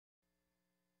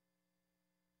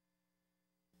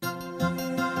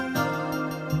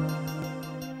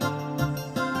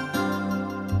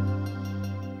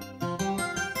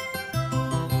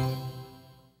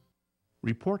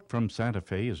Report from Santa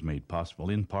Fe is made possible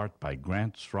in part by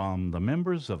grants from the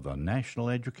members of the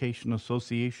National Education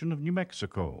Association of New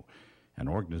Mexico, an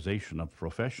organization of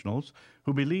professionals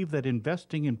who believe that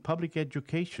investing in public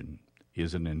education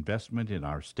is an investment in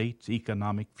our state's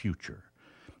economic future,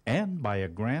 and by a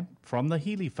grant from the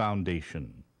Healy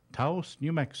Foundation, Taos,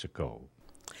 New Mexico.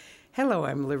 Hello,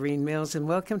 I'm Lorene Mills, and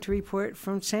welcome to Report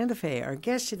from Santa Fe. Our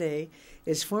guest today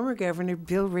is former Governor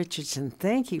Bill Richardson.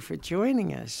 Thank you for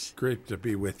joining us. Great to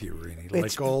be with you, Renee,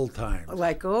 like old times.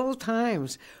 Like old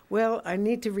times. Well, I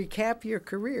need to recap your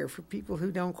career for people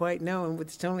who don't quite know, and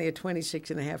it's only a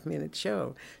 26-and-a-half-minute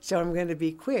show, so I'm going to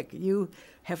be quick. You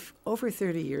have over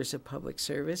 30 years of public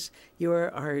service. You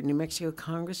are our New Mexico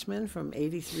Congressman from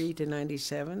 83 to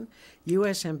 97,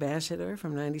 U.S. Ambassador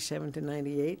from 97 to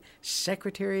 98,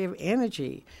 Secretary of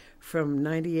Energy from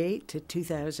 98 to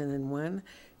 2001.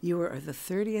 You are the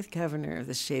 30th governor of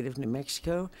the state of New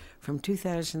Mexico from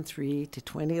 2003 to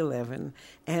 2011,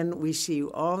 and we see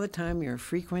you all the time. You're a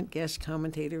frequent guest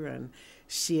commentator on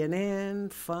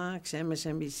CNN, Fox,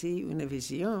 MSNBC,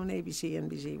 Univision, ABC,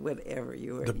 NBC, whatever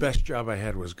you are. The best job I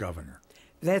had was governor.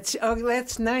 That's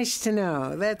nice to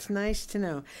know. That's nice to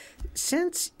know.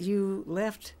 Since you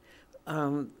left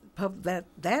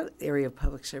that area of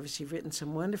public service, you've written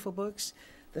some wonderful books.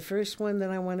 The first one that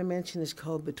I want to mention is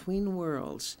called Between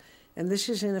Worlds. And this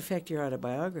is, in effect, your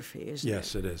autobiography, isn't it?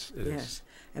 Yes, it is. It is.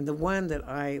 And the one that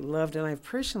I loved and I've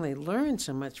personally learned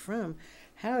so much from,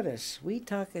 how to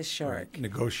sweet-talk a shark. Right.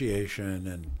 Negotiation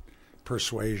and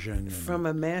persuasion. From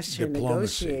a master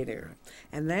diplomacy. Negotiator.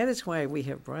 And that is why we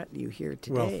have brought you here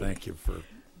today. Well, thank you for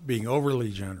being overly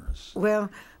generous. Well,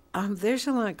 there's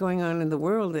a lot going on in the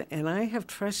world, and I have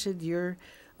trusted your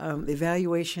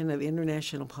evaluation of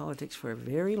international politics for a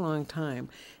very long time.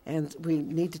 And we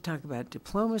need to talk about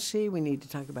diplomacy. We need to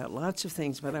talk about lots of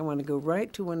things. But I want to go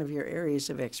right to one of your areas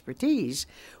of expertise,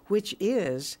 which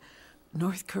is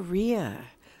North Korea.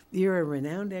 You're a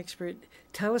renowned expert.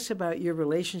 Tell us about your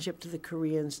relationship to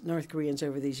the North Koreans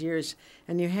over these years.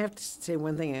 And you have to say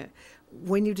one thing.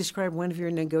 When you described one of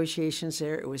your negotiations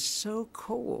there, it was so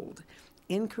cold.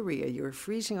 In Korea, you were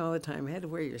freezing all the time, had to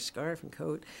wear your scarf and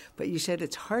coat, but you said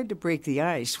it's hard to break the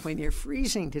ice when you're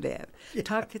freezing to death. Yeah.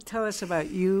 Tell us about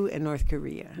you and North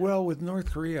Korea. Well, with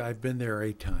North Korea, I've been there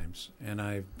 8 times, and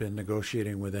I've been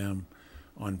negotiating with them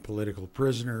on political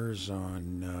prisoners,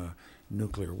 on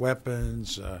nuclear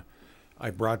weapons.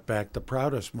 I brought back, the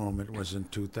proudest moment was in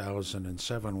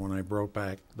 2007 when I brought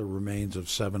back the remains of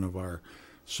 7 of our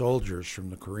soldiers from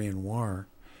the Korean War.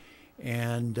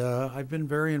 And I've been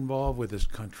very involved with this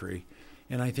country.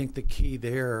 And I think the key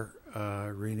there,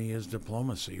 Rini, is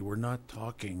diplomacy. We're not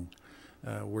talking,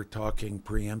 we're talking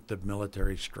preemptive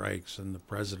military strikes, and the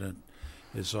president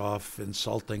is off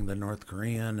insulting the North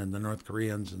Korean, and the North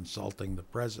Koreans insulting the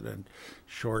president,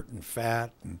 short and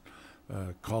fat, and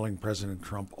calling President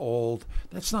Trump old.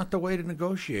 That's not the way to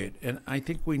negotiate. And I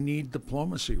think we need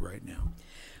diplomacy right now.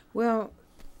 Well,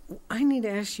 I need to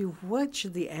ask you, what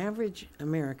should the average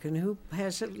American who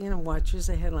has, watches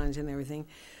the headlines and everything,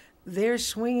 they're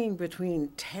swinging between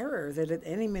terror that at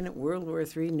any minute World War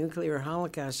III nuclear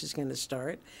holocaust is going to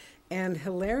start, and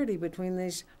hilarity between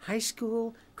these high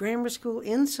school, grammar school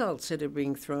insults that are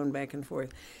being thrown back and forth.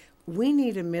 We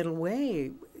need a middle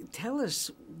way. Tell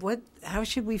us, how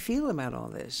should we feel about all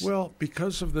this? Well,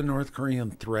 because of the North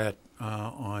Korean threat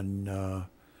on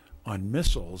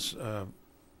missiles,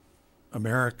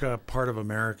 America, part of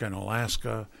America in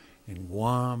Alaska, in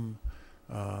Guam,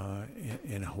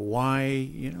 in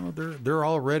Hawaii, they're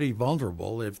already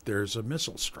vulnerable if there's a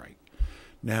missile strike.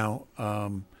 Now,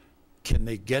 can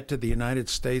they get to the United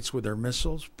States with their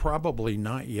missiles? Probably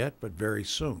not yet, but very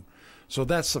soon. So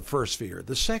that's the first fear.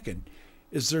 The second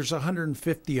is there's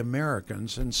 150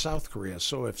 Americans in South Korea.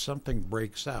 So if something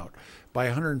breaks out, by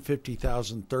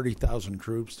 150,000, 30,000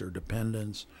 troops, their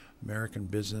dependents, American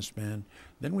businessmen,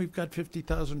 then we've got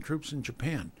 50,000 troops in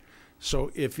Japan.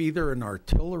 So if either an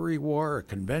artillery war, a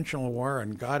conventional war,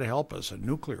 and God help us, a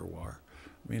nuclear war,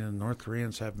 I mean, the North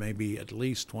Koreans have maybe at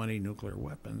least 20 nuclear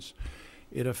weapons,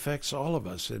 it affects all of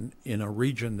us in a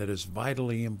region that is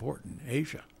vitally important,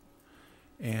 Asia.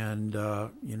 And,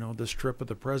 this trip of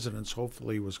the president's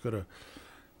hopefully was going to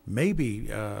maybe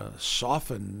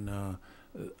soften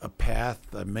a path,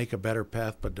 make a better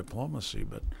path, but diplomacy.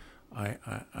 But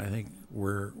I think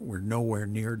we're nowhere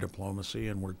near diplomacy,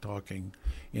 and we're talking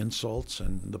insults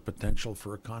and the potential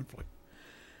for a conflict.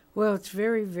 Well, it's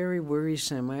very, very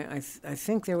worrisome. I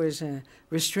think there was a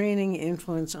restraining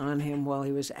influence on him while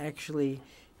he was actually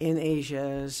in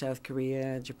Asia, South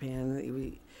Korea,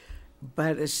 Japan.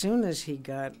 But as soon as he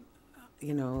got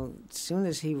as soon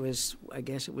as he was, I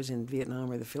guess it was in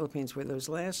Vietnam or the Philippines, where those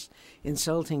last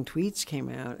insulting tweets came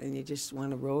out, and you just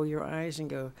want to roll your eyes and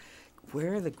go,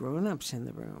 where are the grown-ups in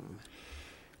the room?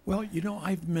 Well,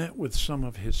 I've met with some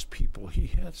of his people. He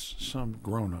has some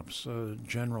grown-ups,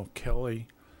 General Kelly,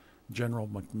 General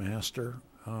McMaster.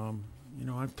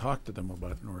 I've talked to them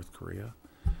about North Korea.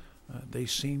 They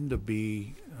seem to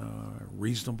be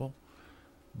reasonable.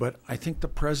 But I think the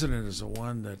president is the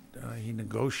one that he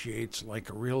negotiates like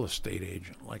a real estate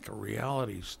agent, like a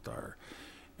reality star.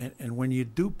 And when you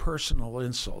do personal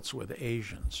insults with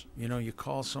Asians, you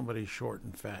call somebody short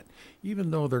and fat,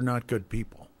 even though they're not good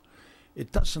people,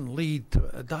 it doesn't lead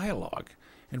to a dialogue.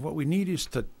 And what we need is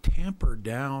to tamper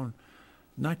down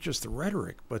not just the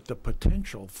rhetoric, but the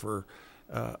potential for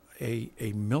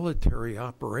a military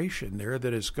operation there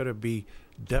that is going to be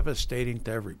devastating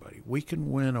to everybody. We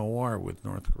can win a war with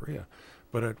North Korea,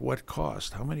 but at what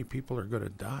cost? How many people are going to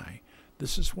die?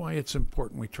 This is why it's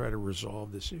important we try to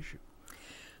resolve this issue.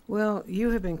 Well, you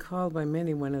have been called by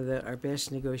many one of our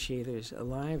best negotiators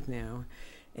alive now.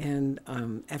 And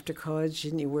after college,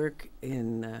 didn't you work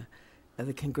in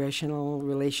the Congressional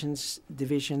Relations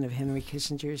Division of Henry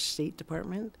Kissinger's State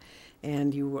Department?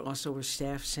 And you also were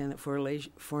staff Senate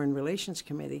Foreign Relations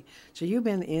Committee. So you've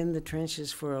been in the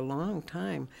trenches for a long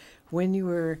time. When you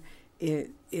were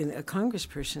in a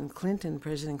congressperson,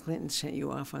 President Clinton sent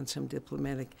you off on some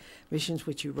diplomatic missions,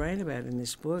 which you write about in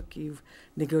this book. You've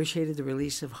negotiated the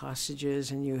release of hostages,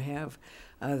 and you have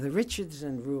the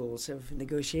Richardson rules of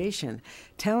negotiation.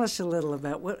 Tell us a little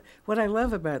about what I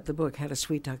love about the book, How to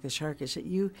Sweet Talk the Shark, is that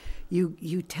you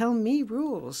tell me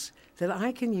rules that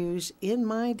I can use in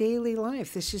my daily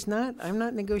life. I'm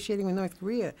not negotiating with North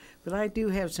Korea, but I do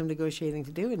have some negotiating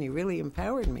to do, and you really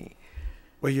empowered me.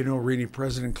 Well, Rini,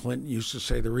 President Clinton used to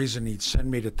say the reason he'd send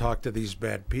me to talk to these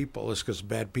bad people is because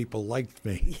bad people liked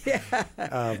me.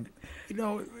 Yeah.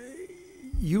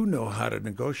 You know how to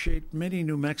negotiate. Many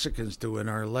New Mexicans do in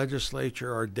our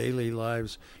legislature, our daily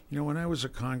lives. When I was a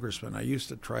congressman, I used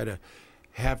to try to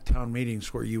have town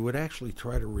meetings where you would actually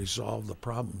try to resolve the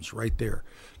problems right there.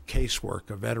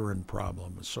 Casework, a veteran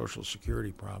problem, a Social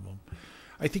Security problem.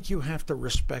 I think you have to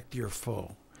respect your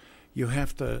foe. You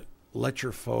have to let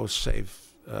your foe save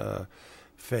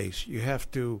face. You have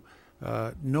to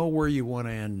know where you want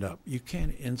to end up. You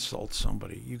can't insult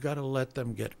somebody. You got to let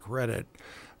them get credit.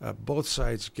 Both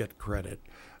sides get credit.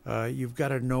 You've got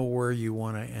to know where you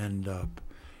want to end up.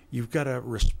 You've got to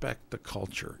respect the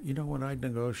culture. When I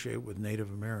negotiate with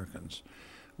Native Americans,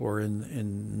 or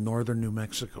in northern New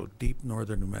Mexico, deep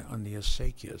northern New Mexico, on the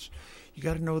Acequias, you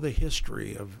got to know the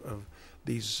history of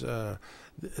these,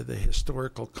 the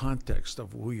historical context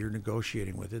of who you're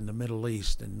negotiating with in the Middle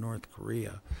East and North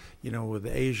Korea. With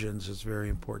Asians, it's very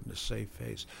important to save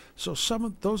face. So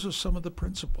those are some of the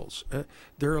principles.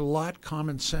 They're a lot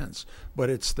common sense, but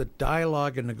it's the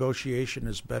dialogue and negotiation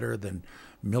is better than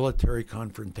military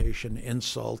confrontation,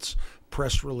 insults,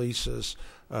 press releases,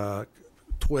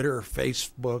 Twitter,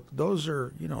 Facebook. Those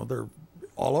are, they're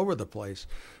all over the place.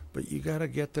 But you got to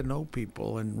get to know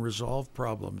people and resolve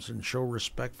problems and show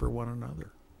respect for one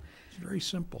another. It's very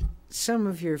simple. Some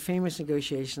of your famous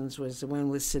negotiations was the one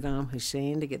with Saddam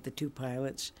Hussein to get the two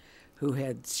pilots who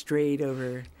had strayed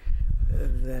over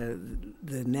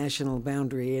the national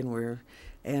boundary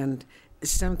and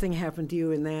something happened to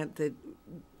you in that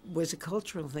was a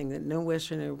cultural thing that no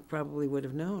Westerner probably would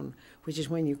have known, which is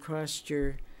when you crossed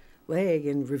your leg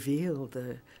and revealed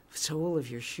the sole of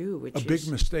your shoe, which is a big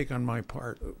mistake on my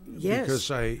part. Yes.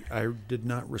 Because I did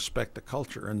not respect the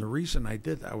culture. And the reason I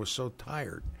did, I was so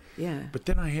tired. Yeah. But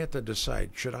then I had to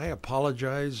decide, should I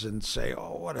apologize and say,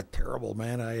 oh, what a terrible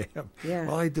man I am? Yeah.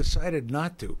 Well, I decided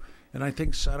not to. And I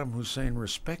think Saddam Hussein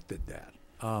respected that.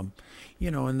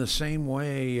 In the same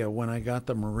way, when I got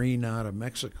the Marine out of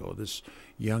Mexico, this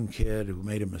young kid who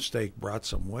made a mistake brought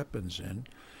some weapons in.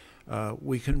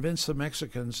 We convinced the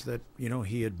Mexicans that,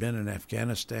 he had been in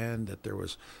Afghanistan, that there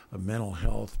was a mental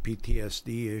health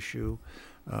PTSD issue,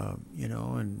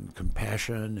 and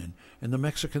compassion. And the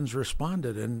Mexicans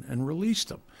responded and released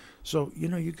him. So,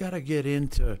 you got to get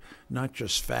into not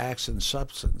just facts and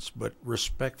substance, but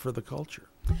respect for the culture.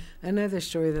 Another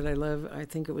story that I love, I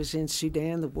think it was in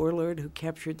Sudan, the warlord who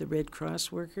captured the Red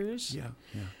Cross workers. Yeah.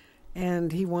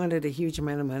 And he wanted a huge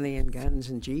amount of money and guns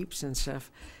and jeeps and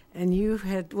stuff. And you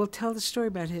tell the story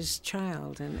about his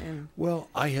child. Well,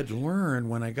 I had learned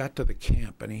when I got to the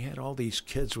camp, and he had all these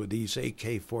kids with these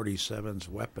AK-47s,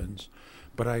 weapons,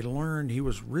 but I learned he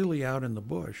was really out in the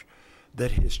bush,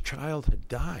 that his child had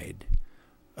died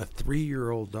a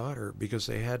 3-year-old daughter because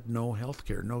they had no health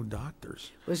care, no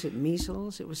doctors. Was it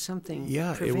measles? It was something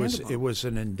Yeah, preventable. it was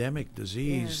an endemic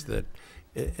disease Yeah.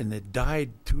 and it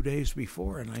died 2 days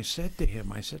before. And I said to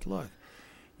him, I said, look,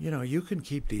 you can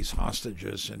keep these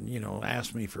hostages and,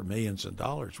 ask me for millions of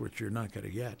dollars, which you're not going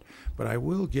to get. But I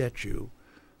will get you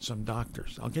some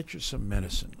doctors. I'll get you some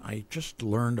medicine. I just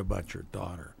learned about your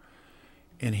daughter.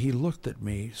 And he looked at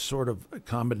me, sort of a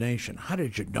combination. How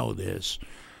did you know this?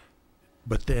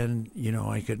 But then,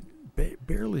 I could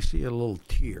barely see a little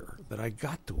tear that I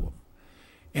got to him.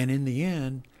 And in the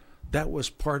end, that was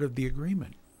part of the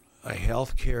agreement. A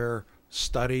healthcare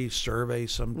study, survey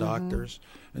some doctors.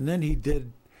 And then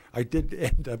I did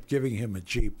end up giving him a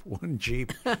Jeep, one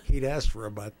Jeep. He'd asked for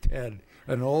about 10,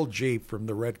 an old Jeep from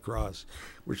the Red Cross,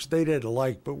 which they didn't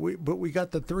like, but we got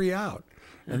the 3 out.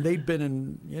 And they'd been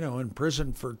in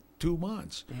prison for 2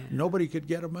 months. Yeah. Nobody could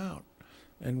get them out.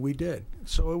 And we did.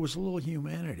 So it was a little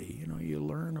humanity. You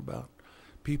learn about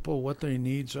people, what their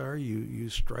needs are. You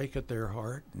strike at their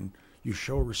heart and you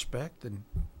show respect, and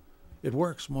it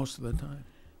works most of the time.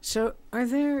 So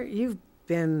you've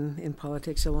been in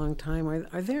politics a long time.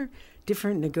 Are there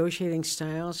different negotiating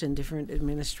styles in different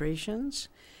administrations?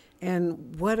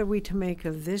 And what are we to make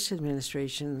of this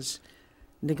administration's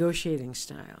negotiating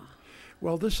style?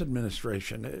 Well, this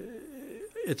administration,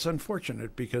 it's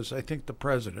unfortunate because I think the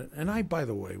president, and I, by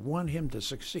the way, want him to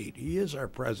succeed. He is our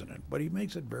president, but he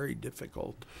makes it very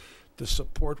difficult to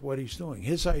support what he's doing.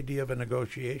 His idea of a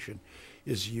negotiation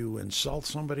is you insult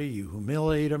somebody, you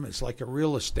humiliate them. It's like a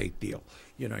real estate deal.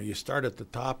 You start at the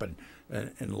top and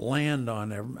land on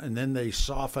them, and then they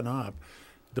soften up.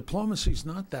 Diplomacy's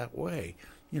not that way.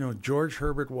 George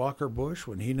Herbert Walker Bush,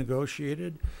 when he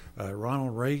negotiated,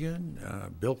 Ronald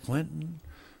Reagan, Bill Clinton,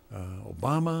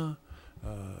 Obama,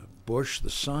 Bush the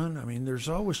son. I mean, there's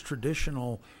always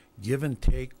traditional give and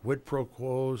take, quid pro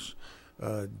quos,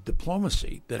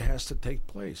 diplomacy that has to take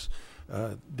place.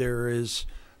 There is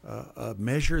a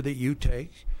measure that you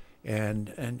take,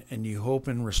 and you hope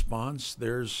in response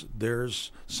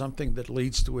there's something that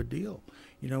leads to a deal.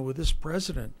 With this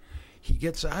president, he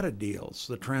gets out of deals.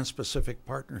 The Trans-Pacific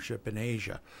Partnership in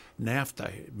Asia,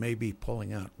 NAFTA may be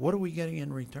pulling out. What are we getting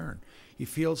in return? He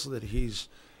feels that he's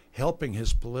helping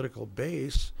his political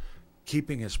base,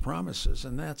 keeping his promises,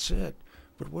 and that's it.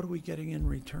 But what are we getting in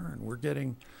return? We're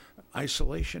getting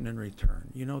isolation in return.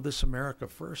 This America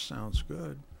First sounds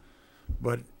good,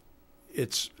 but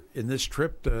it's in this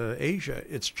trip to Asia,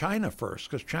 it's China first,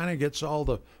 because China gets all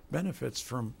the benefits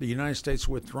from the United States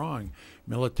withdrawing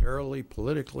militarily,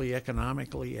 politically,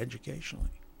 economically, educationally.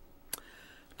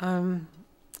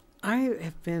 I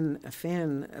have been a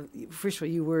fan of, first of all,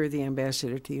 you were the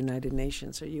ambassador to the United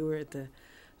Nations, so you were at the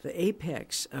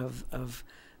apex of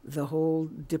the whole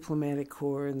diplomatic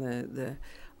corps, and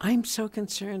I'm so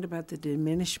concerned about the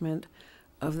diminishment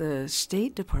of the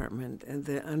State Department, and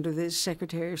under the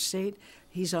Secretary of State,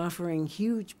 he's offering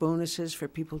huge bonuses for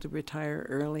people to retire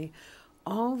early.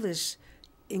 All this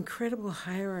incredible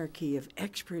hierarchy of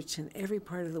experts in every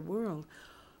part of the world,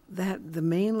 that the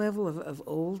main level of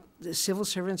old civil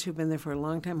servants who've been there for a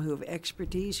long time, who have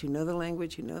expertise, who know the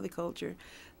language, who know the culture,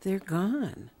 they're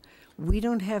gone. We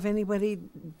don't have anybody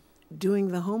doing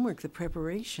the homework, the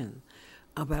preparation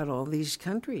about all these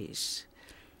countries.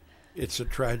 It's a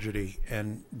tragedy,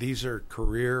 and these are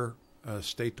career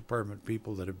State Department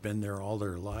people that have been there all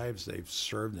their lives. They've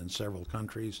served in several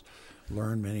countries,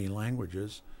 learned many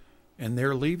languages, and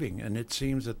they're leaving, and it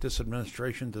seems that this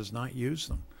administration does not use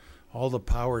them. All the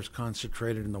power is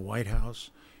concentrated in the White House,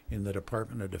 in the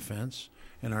Department of Defense,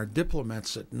 and our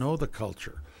diplomats that know the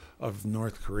culture of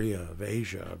North Korea, of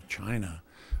Asia, of China,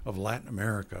 of Latin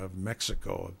America, of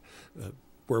Mexico,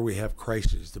 where we have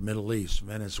crises, the Middle East,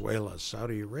 Venezuela,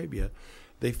 Saudi Arabia,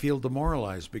 they feel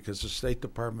demoralized because the State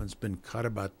Department's been cut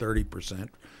about 30%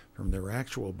 from their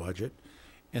actual budget.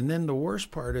 And then the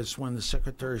worst part is when the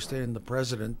Secretary of State and the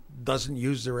President doesn't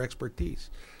use their expertise.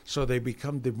 So they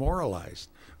become demoralized.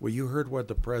 Well, you heard what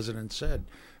the President said.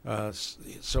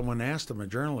 Someone asked him, a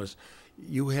journalist,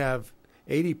 you have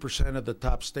 80% of the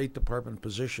top State Department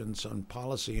positions on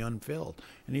policy unfilled.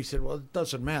 And he said, well, it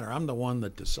doesn't matter. I'm the one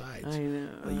that decides. I know.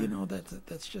 Well,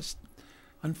 that's just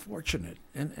unfortunate.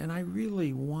 And I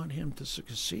really want him to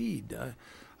succeed.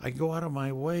 I go out of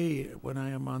my way when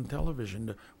I am on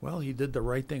television he did the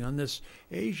right thing on this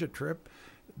Asia trip.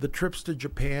 The trips to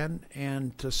Japan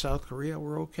and to South Korea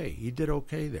were okay. He did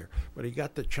okay there. But he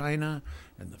got to China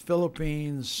and the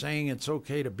Philippines saying it's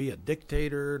okay to be a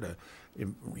dictator,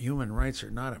 human rights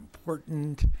are not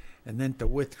important. and then to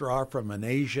withdraw from an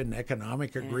Asian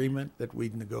economic agreement that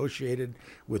we'd negotiated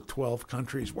with 12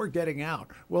 countries. We're getting out.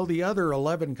 Well, the other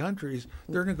 11 countries,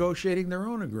 they're negotiating their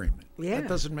own agreement. Yeah. That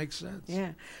doesn't make sense.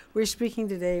 Yeah. We're speaking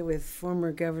today with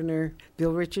former Governor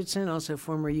Bill Richardson, also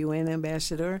former UN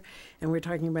ambassador, and we're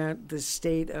talking about the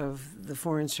state of the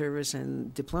Foreign Service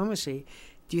and diplomacy.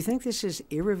 Do you think this is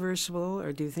irreversible,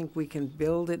 or do you think we can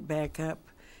build it back up?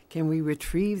 Can we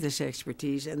retrieve this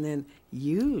expertise and then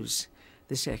use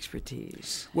this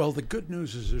expertise? Well, the good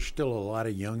news is there's still a lot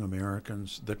of young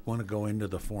Americans that want to go into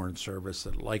the Foreign Service,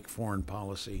 that like foreign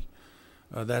policy.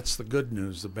 That's the good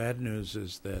news. The bad news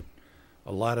is that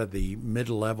a lot of the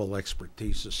mid-level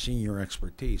expertise, the senior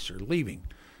expertise, are leaving.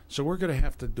 So we're going to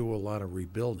have to do a lot of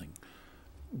rebuilding.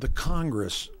 The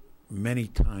Congress many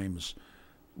times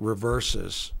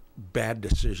reverses bad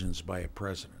decisions by a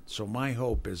president. So my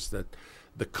hope is that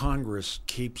the Congress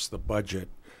keeps the budget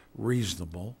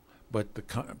reasonable, but the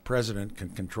president can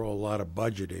control a lot of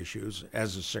budget issues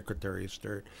as a Secretary of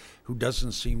State, who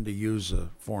doesn't seem to use a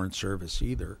foreign service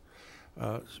either.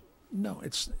 No,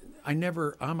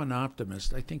 I'm an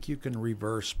optimist. I think you can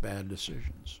reverse bad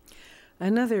decisions.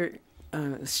 Another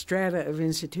strata of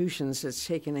institutions that's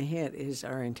taken a hit is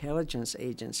our intelligence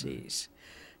agencies.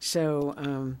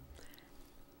 So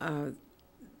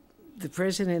the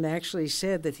president actually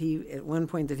said that at one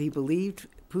point, that he believed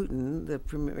Putin, the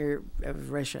premier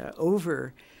of Russia,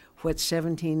 over what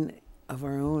 17 of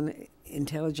our own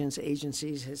intelligence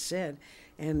agencies has said.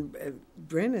 And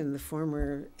Brennan, the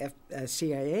former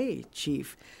CIA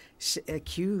chief,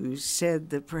 said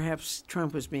that perhaps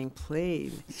Trump was being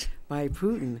played by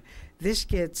Putin. This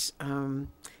gets,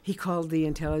 he called the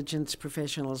intelligence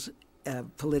professionals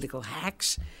political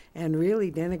hacks and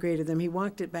really denigrated them. He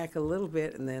walked it back a little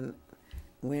bit and then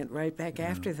went right back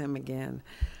after them again.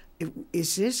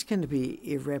 Is this going to be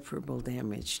irreparable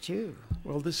damage, too?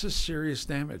 Well, this is serious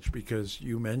damage because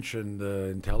you mentioned the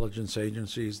intelligence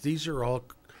agencies. These are all,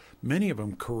 many of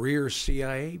them, career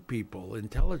CIA people,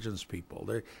 intelligence people.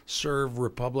 They serve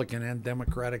Republican and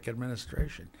Democratic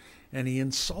administration. And he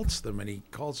insults them and he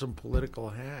calls them political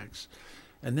hacks.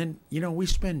 And then, we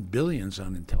spend billions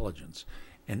on intelligence.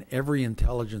 And every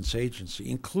intelligence agency,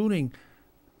 including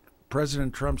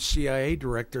President Trump's CIA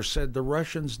director, said the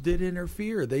Russians did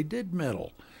interfere. They did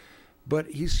meddle.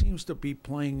 But he seems to be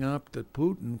playing up to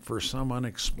Putin for some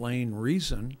unexplained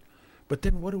reason. But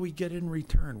then what do we get in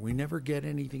return? We never get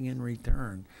anything in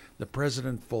return. The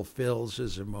president fulfills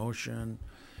his emotion.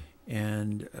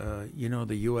 And, the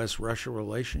U.S.-Russia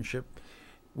relationship,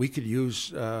 we could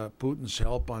use Putin's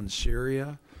help on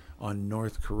Syria, on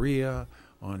North Korea,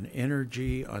 on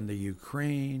energy, on the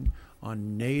Ukraine,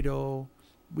 on NATO.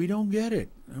 We don't get it.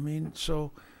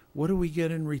 So what do we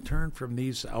get in return from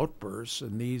these outbursts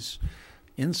and these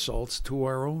insults to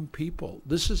our own people?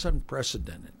 This is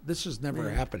unprecedented. This has never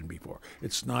happened before.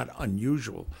 It's not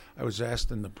unusual. I was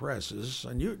asked in the press, is this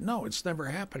unusual? No, it's never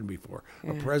happened before.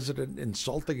 A president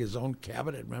insulting his own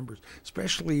cabinet members,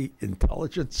 especially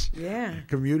intelligence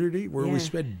community where we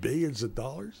spend billions of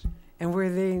dollars. And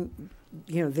where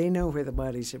they know where the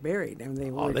bodies are buried. And they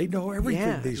know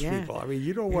everything, these people.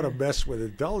 You don't want to mess with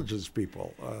intelligence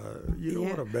people. You don't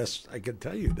want to mess, I can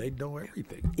tell you, they know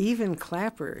everything. Even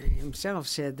Clapper himself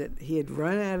said that he had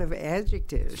run out of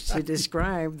adjectives to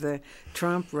describe the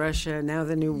Trump, Russia, now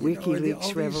the new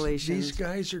WikiLeaks revelations. These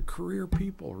guys are career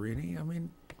people, Rini.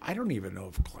 I don't even know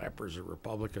if Clapper's a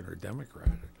Republican or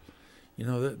Democrat.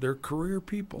 They're career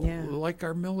people, like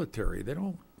our military. They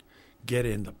don't get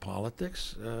into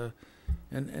politics,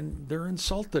 and they're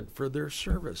insulted for their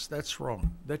service. That's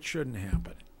wrong. That shouldn't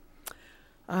happen.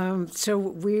 So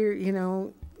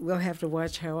we'll have to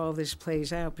watch how all this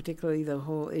plays out, particularly the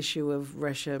whole issue of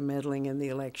Russia meddling in the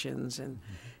elections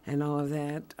and all of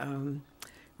that.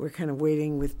 We're kind of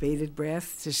waiting with bated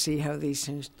breath to see how these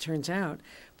things turns out.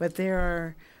 But there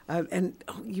are, and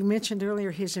you mentioned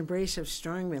earlier his embrace of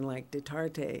strongmen like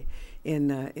Duterte in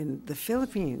the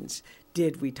Philippines.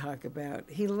 Did we talk about?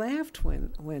 He laughed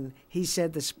when he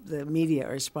said the media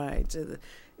are spies.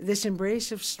 This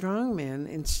embrace of strongmen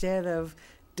instead of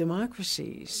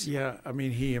democracies. Yeah,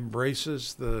 he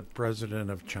embraces the president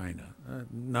of China,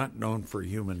 not known for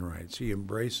human rights. He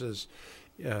embraces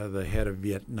the head of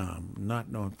Vietnam, not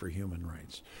known for human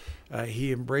rights.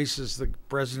 He embraces the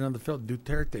president of the Philippines,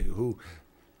 Duterte,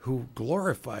 who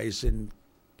glorifies in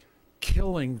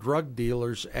killing drug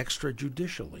dealers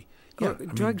extrajudicially. Yeah,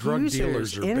 drug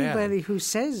dealers are anybody bad, who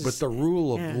says. but the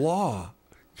rule of law,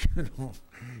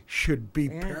 should be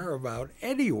paramount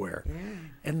anywhere. Yeah.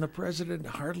 And the president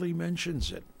hardly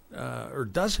mentions it. or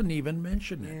doesn't even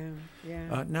mention it.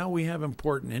 Yeah. Now we have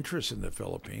important interests in the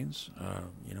Philippines.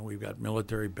 We've got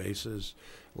military bases,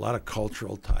 a lot of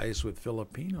cultural ties with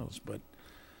Filipinos, but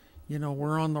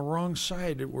we're on the wrong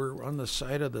side. We're on the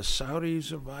side of the Saudis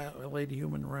who violate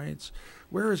human rights.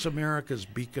 Where is America's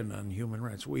beacon on human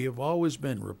rights? We have always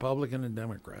been Republican and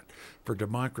Democrat for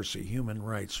democracy, human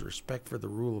rights, respect for the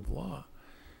rule of law.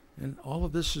 And all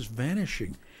of this is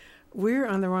vanishing. We're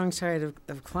on the wrong side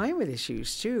of climate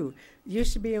issues, too. It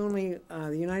used to be only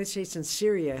the United States and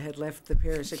Syria had left the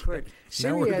Paris Accord.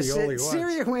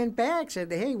 Syria went back, said,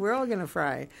 hey, we're all going to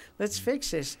fry. Let's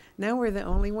fix this. Now we're the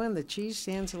only one. The cheese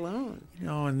stands alone.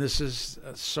 And this is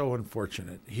so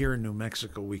unfortunate. Here in New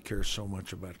Mexico, we care so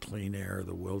much about clean air,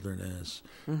 the wilderness,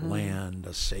 land,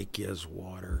 acequias,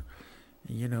 water.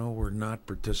 We're not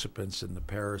participants in the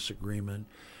Paris Agreement.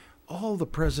 All the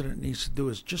president needs to do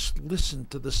is just listen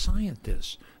to the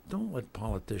scientists. Don't let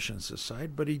politicians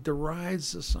decide, but he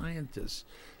derides the scientists.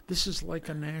 This is like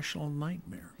a national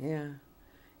nightmare. Yeah,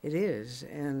 it is.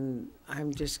 And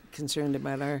I'm just concerned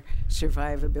about our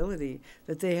survivability,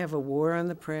 that they have a war on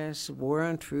the press, war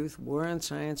on truth, war on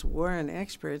science, war on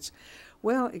experts.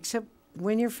 Well, except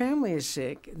when your family is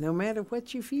sick, no matter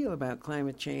what you feel about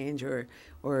climate change or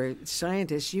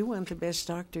scientists, you want the best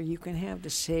doctor you can have to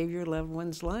save your loved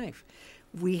one's life.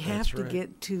 We have to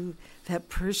get to that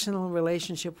personal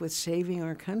relationship with saving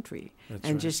our country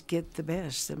just get the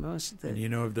best, the most. And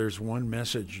if there's one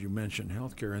message, you mentioned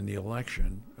healthcare in the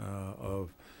election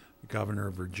of the governor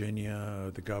of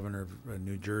Virginia, the governor of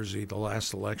New Jersey, the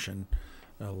last election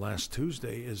last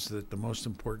Tuesday, is that the most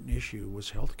important issue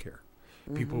was healthcare.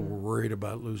 People were worried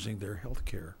about losing their health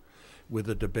care with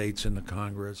the debates in the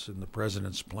Congress and the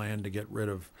president's plan to get rid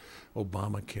of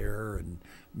Obamacare and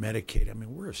Medicaid. I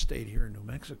mean, we're a state here in New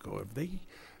Mexico. If they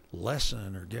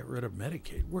lessen or get rid of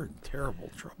Medicaid, we're in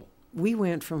terrible trouble. We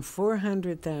went from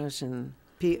 400,000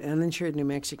 uninsured New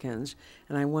Mexicans,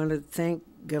 and I want to thank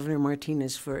Governor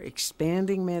Martinez for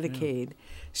expanding Medicaid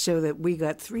so that we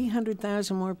got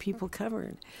 300,000 more people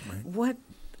covered. Right.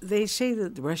 They say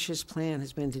that Russia's plan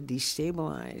has been to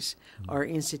destabilize our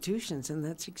institutions, and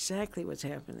that's exactly what's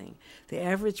happening. The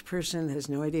average person has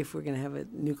no idea if we're going to have a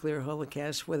nuclear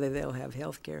holocaust, whether they'll have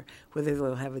health care, whether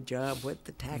they'll have a job, what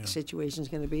the tax situation is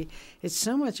going to be. It's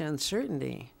so much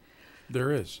uncertainty.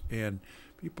 There is, and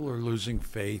people are losing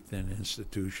faith in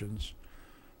institutions.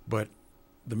 But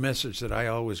the message that I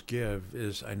always give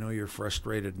is, I know you're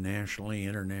frustrated nationally,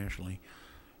 internationally.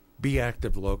 Be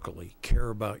active locally.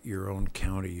 Care about your own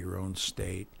county, your own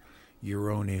state, your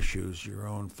own issues, your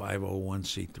own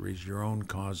 501c3s, your own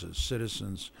causes.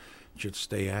 Citizens should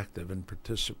stay active and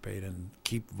participate and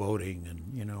keep voting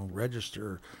and,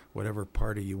 register whatever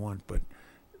party you want. But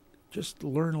just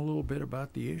learn a little bit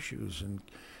about the issues,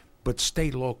 but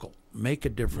stay local. Make a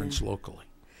difference locally.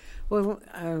 Well,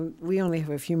 we only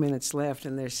have a few minutes left,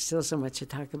 and there's still so much to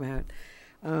talk about.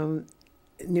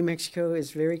 New Mexico is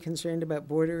very concerned about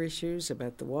border issues,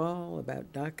 about the wall,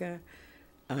 about DACA.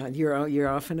 You're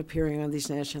often appearing on these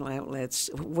national outlets.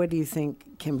 What do you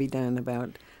think can be done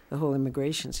about the whole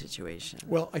immigration situation?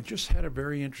 Well, I just had a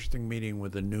very interesting meeting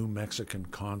with a new Mexican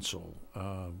consul,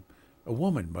 a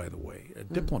woman, by the way, a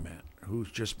diplomat who's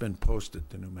just been posted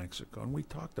to New Mexico, and we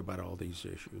talked about all these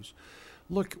issues.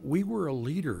 Look, we were a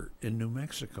leader in New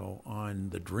Mexico on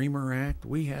the Dreamer Act.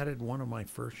 We had it one of my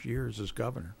first years as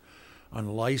governor, on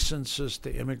licenses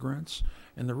to immigrants.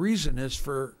 And the reason is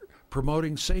for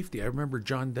promoting safety. I remember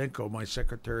John Denko, my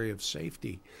Secretary of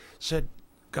Safety, said,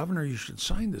 Governor, you should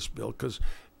sign this bill because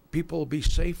people will be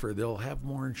safer. They'll have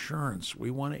more insurance.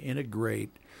 We want to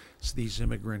integrate these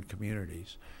immigrant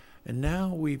communities. And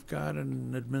now we've got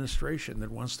an administration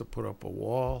that wants to put up a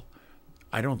wall.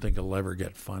 I don't think it'll ever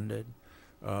get funded.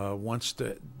 Wants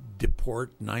to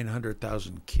deport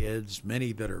 900,000 kids,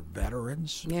 many that are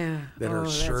veterans that are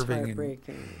serving.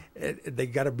 They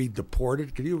got to be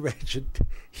deported. Can you imagine,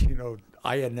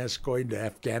 INS going to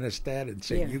Afghanistan and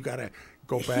saying, you got to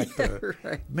go back to...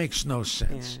 Makes no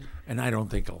sense. Yeah. And I don't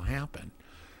think it'll happen.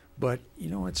 But,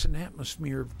 it's an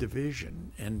atmosphere of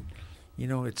division. And,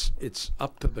 it's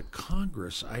up to the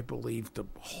Congress, I believe, to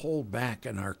hold back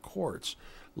in our courts.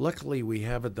 Luckily, we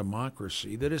have a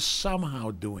democracy that is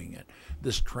somehow doing it.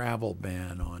 This travel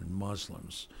ban on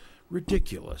Muslims,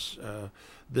 ridiculous.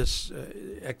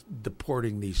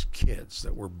 Deporting these kids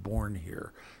that were born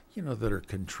here, that are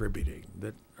contributing,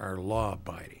 that are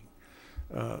law-abiding.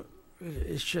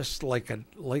 It's just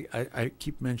I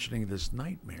keep mentioning this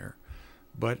nightmare,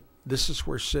 but this is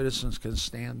where citizens can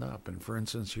stand up. And for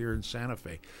instance, here in Santa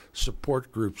Fe,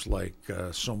 support groups like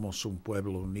Somos un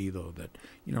Pueblo Unido that,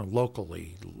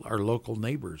 locally, our local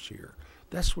neighbors here.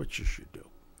 That's what you should do.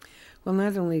 Well,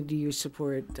 not only do you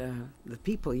support the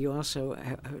people, you also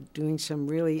are doing some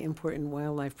really important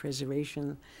wildlife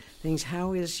preservation things.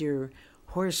 How is your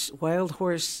wild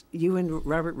horse, you and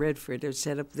Robert Redford have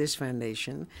set up this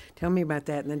foundation. Tell me about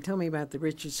that, and then tell me about the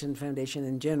Richardson Foundation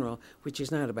in general, which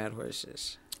is not about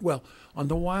horses. Well, on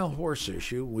the wild horse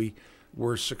issue, we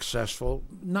were successful,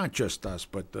 not just us,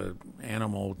 but the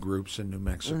animal groups in New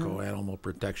Mexico, Animal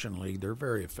Protection League. They're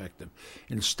very effective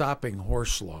in stopping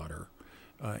horse slaughter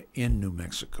in New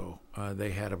Mexico.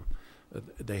 They had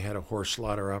a horse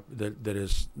slaughter up that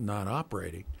is not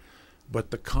operating. But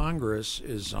the Congress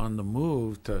is on the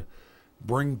move to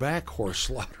bring back horse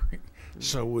slaughtering.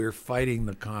 So we're fighting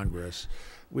the Congress.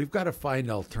 We've got to find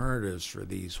alternatives for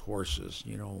these horses,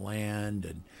 land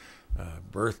and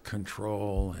birth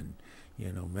control and,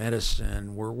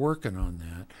 medicine. We're working on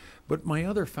that. But my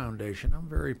other foundation, I'm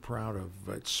very proud of.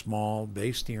 It's small,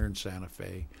 based here in Santa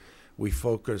Fe. We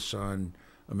focus on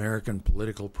American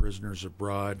political prisoners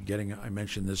abroad, I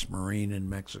mentioned this Marine in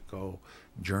Mexico,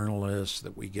 journalists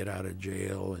that we get out of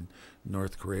jail in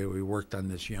North Korea. We worked on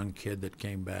this young kid that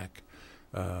came back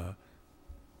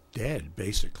dead,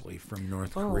 basically, from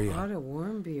North Korea. Oh, Otto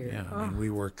Warmbier. Yeah, I mean, we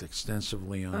worked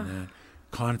extensively on that.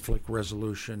 Conflict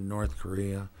resolution, North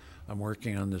Korea. I'm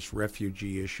working on this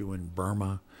refugee issue in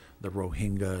Burma, the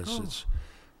Rohingyas.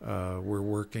 We're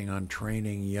working on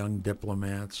training young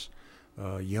diplomats,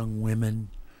 young women,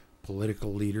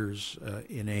 political leaders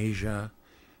in Asia.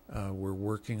 We're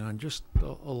working on just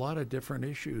a lot of different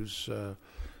issues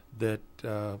that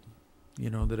have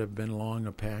been long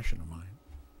a passion of mine.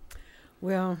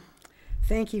 Well,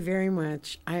 thank you very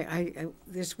much.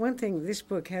 There's one thing, this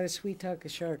book, How to Sweet Talk a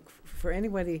Shark, for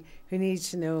anybody who needs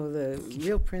to know the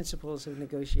real principles of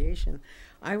negotiation.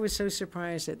 I was so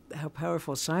surprised at how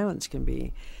powerful silence can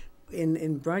be.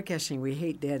 In broadcasting, we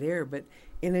hate dead air, but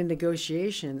in a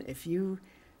negotiation, if you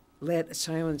let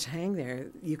silence hang there,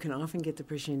 you can often get the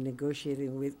person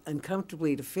negotiating with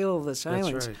uncomfortably to fill the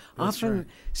silence, That's often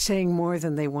saying more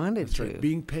than they wanted That's to. Right.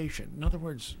 Being patient. In other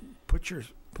words, put your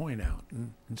point out.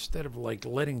 And instead of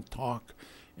letting talk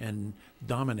and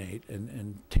dominate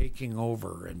and taking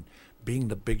over and being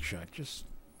the big shot, just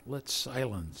let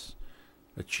silence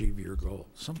achieve your goal.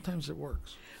 Sometimes it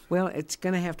works. Well, it's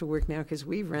going to have to work now because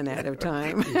we've run out of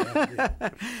time.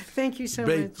 Thank you so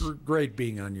much. Great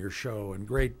being on your show, and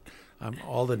great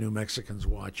all the New Mexicans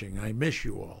watching. I miss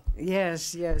you all.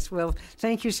 Yes. Well,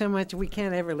 thank you so much. We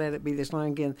can't ever let it be this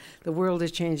long again. The world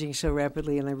is changing so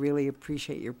rapidly, and I really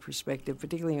appreciate your perspective,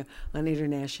 particularly on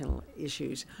international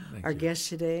issues. Our guest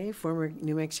today, former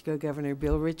New Mexico Governor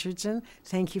Bill Richardson.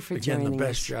 Thank you for joining us. Again, the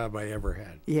best job I ever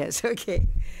had. Yes, okay.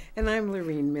 And I'm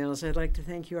Lorene Mills. I'd like to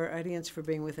thank you, our audience, for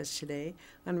being with us today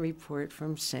on Report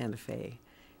from Santa Fe.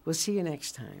 We'll see you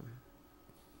next time.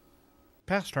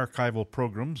 Past archival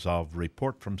programs of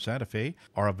Report from Santa Fe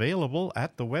are available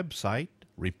at the website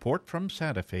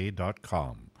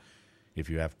reportfromsantafe.com. If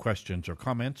you have questions or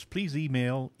comments, please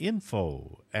email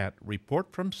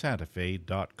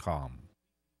info@reportfromsantafe.com.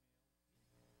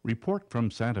 Report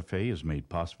from Santa Fe is made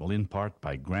possible in part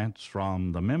by grants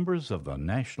from the members of the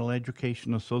National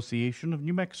Education Association of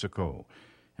New Mexico,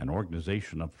 an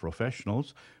organization of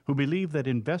professionals who believe that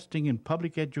investing in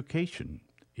public education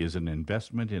is an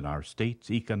investment in our state's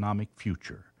economic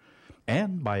future,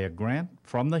 and by a grant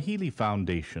from the Healy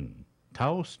Foundation,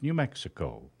 Taos, New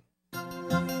Mexico.